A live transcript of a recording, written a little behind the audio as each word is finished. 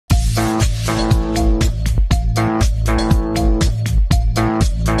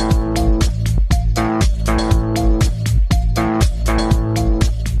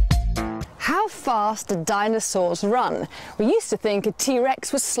did dinosaurs run? We used to think a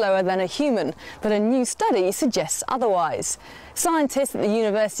T-Rex was slower than a human, but a new study suggests otherwise. Scientists at the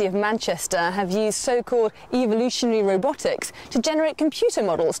University of Manchester have used so-called evolutionary robotics to generate computer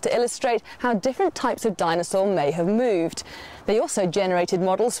models to illustrate how different types of dinosaur may have moved. They also generated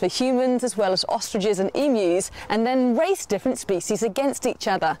models for humans as well as ostriches and emus, and then raced different species against each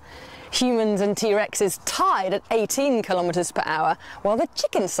other. Humans and T-Rexes tied at 18 kilometers per hour, while the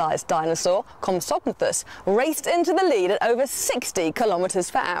chicken-sized dinosaur, Compsognathus, raced into the lead at over 60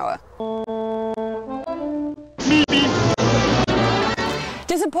 kilometers per hour.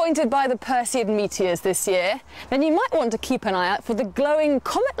 Disappointed by the Perseid meteors this year? Then you might want to keep an eye out for the glowing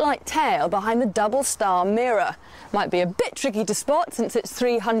comet-like tail behind the double star mirror. Might be a bit tricky to spot since it's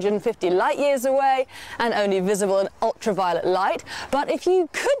 350 light years away and only visible in ultraviolet light, but if you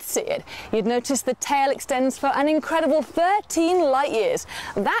could see it, you'd notice the tail extends for an incredible 13 light years.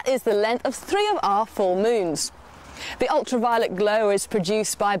 That is the length of 3 of our full moons. The ultraviolet glow is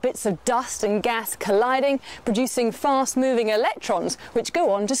produced by bits of dust and gas colliding, producing fast-moving electrons, which go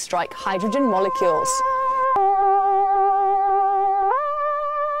on to strike hydrogen molecules.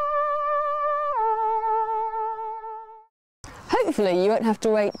 Hopefully you won't have to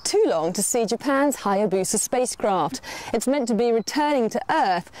wait too long to see Japan's Hayabusa spacecraft. It's meant to be returning to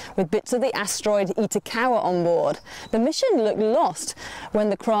Earth with bits of the asteroid Itokawa on board. The mission looked lost when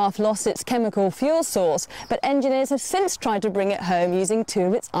the craft lost its chemical fuel source, but engineers have since tried to bring it home using 2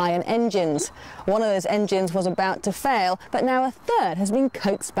 of its iron engines. One of those engines was about to fail, but now a third has been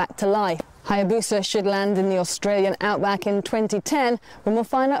coaxed back to life. Hayabusa should land in the Australian outback in 2010, when we'll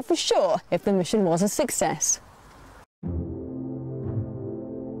find out for sure if the mission was a success.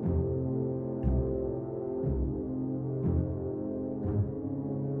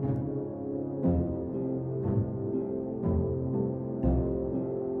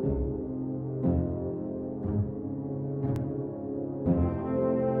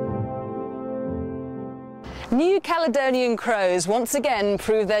 New Caledonian crows once again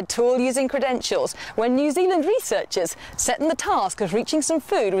proved their tool-using credentials when New Zealand researchers set them the task of reaching some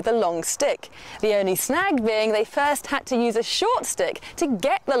food with a long stick. The only snag being they first had to use a short stick to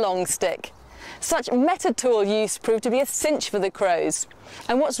get the long stick. Such meta-tool use proved to be a cinch for the crows.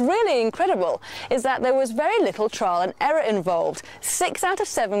 And what's really incredible is that there was very little trial and error involved. 6 out of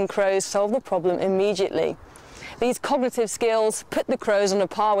 7 crows solved the problem immediately. These cognitive skills put the crows on a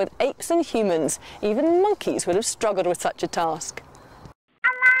par with apes and humans. Even monkeys would have struggled with such a task.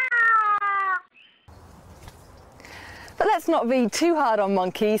 But let's not be too hard on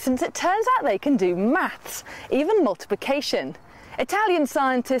monkeys, since it turns out they can do maths, even multiplication. Italian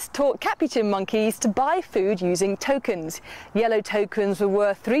scientists taught capuchin monkeys to buy food using tokens. Yellow tokens were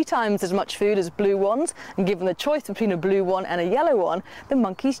worth 3 times as much food as blue ones, and given the choice between a blue one and a yellow one, the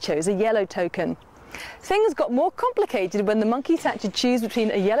monkeys chose a yellow token. Things got more complicated when the monkeys had to choose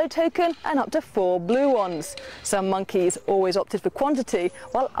between a yellow token and up to 4 blue ones. Some monkeys always opted for quantity,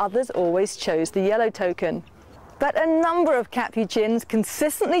 while others always chose the yellow token. But a number of capuchins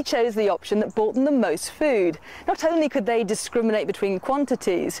consistently chose the option that bought them the most food. Not only could they discriminate between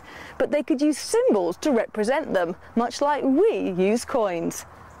quantities, but they could use symbols to represent them, much like we use coins.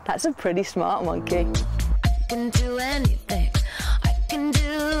 That's a pretty smart monkey. I can do anything. I can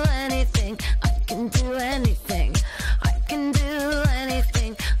do anything. I can do anything. I can do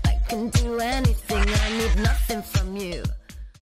anything. I can do anything. I need nothing from you.